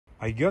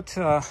I got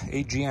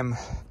AGM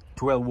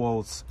 12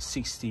 volts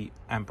 60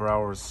 ampere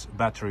hours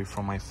battery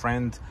from my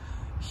friend.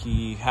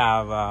 He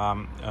have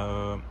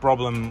a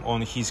problem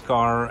on his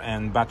car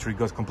and battery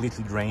got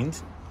completely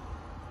drained.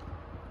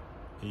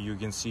 You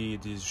can see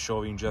it is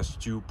showing just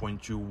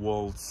 2.2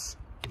 volts.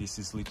 This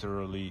is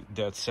literally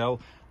dead cell,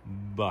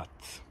 but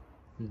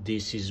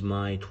this is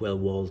my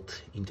 12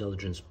 volt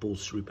intelligence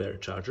pulse repair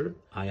charger.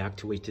 I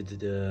activated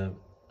the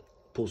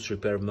pulse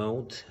repair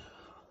mode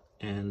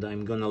and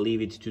I'm gonna leave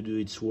it to do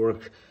its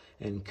work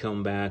and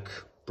come back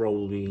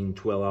probably in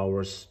 12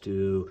 hours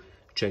to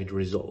check the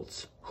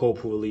results.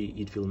 Hopefully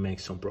it will make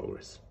some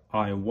progress.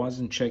 I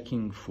wasn't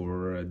checking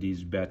for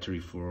this battery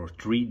for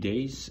 3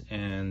 days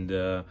and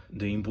the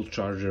impulse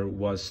charger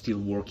was still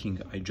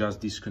working. I just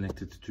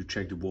disconnected to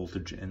check the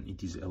voltage and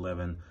it is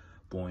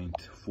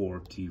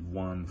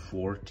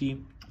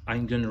 11.4140.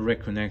 I'm gonna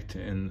reconnect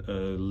and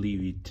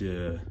leave it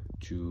to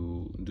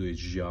do its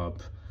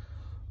job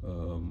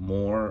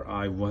more.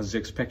 I was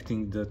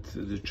expecting that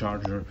the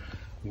charger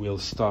will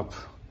stop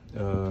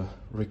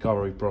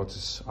recovery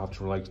process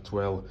after like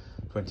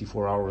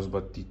 24 hours,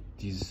 but it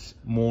is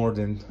more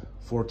than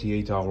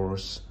 48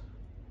 hours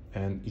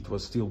and it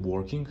was still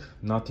working.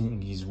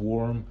 Nothing is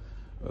warm,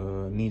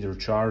 neither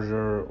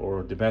charger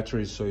or the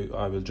battery, so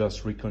I will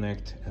just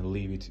reconnect and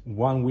leave it.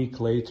 1 week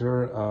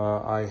later,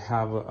 I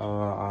have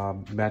a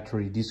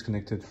battery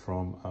disconnected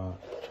from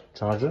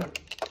charger.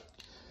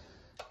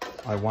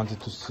 I wanted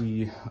to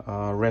see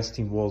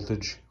resting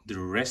voltage. The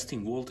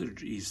resting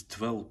voltage is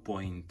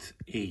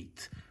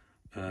 12.8,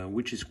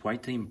 which is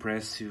quite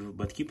impressive,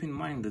 but keep in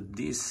mind that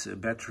this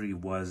battery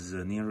was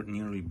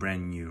nearly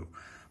brand new.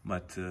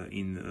 But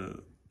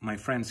in my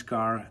friend's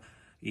car,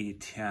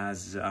 it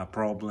has a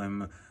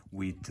problem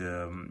with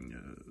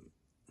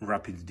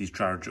rapid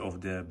discharge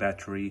of the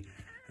battery.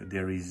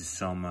 There is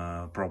some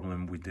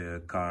problem with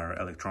the car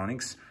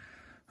electronics.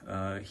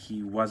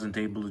 He wasn't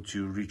able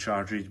to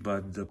recharge it,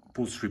 but the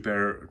pulse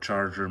repair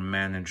charger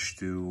managed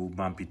to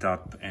bump it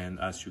up,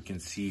 and as you can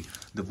see,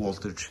 the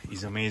voltage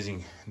is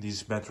amazing.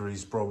 This battery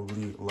is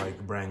probably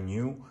like brand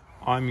new.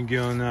 I'm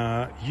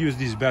gonna use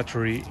this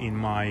battery in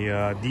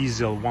my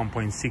diesel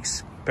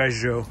 1.6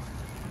 Peugeot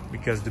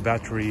because the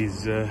battery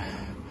is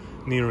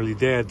nearly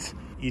dead.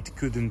 It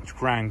couldn't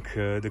crank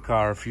the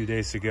car a few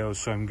days ago,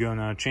 so I'm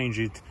gonna change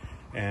it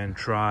and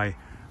try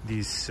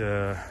this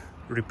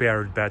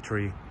repaired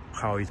battery,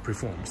 how it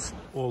performs.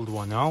 Old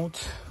one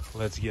out,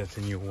 let's get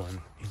a new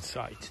one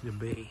inside the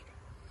bay.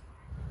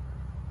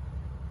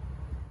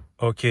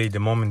 Okay, the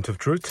moment of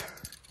truth.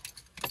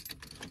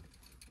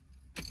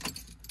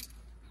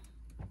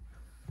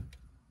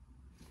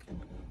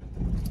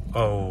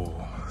 Oh,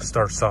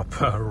 starts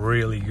up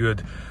really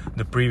good.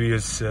 The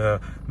previous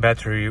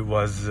battery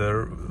was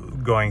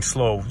going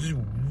slow,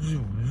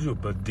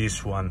 but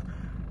this one,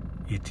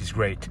 it is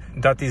great.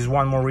 That is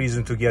one more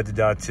reason to get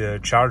that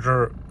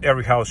charger.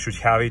 Every house should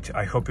have it.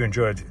 I hope you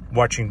enjoyed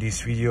watching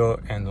this video,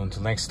 and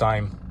until next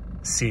time,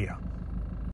 see ya.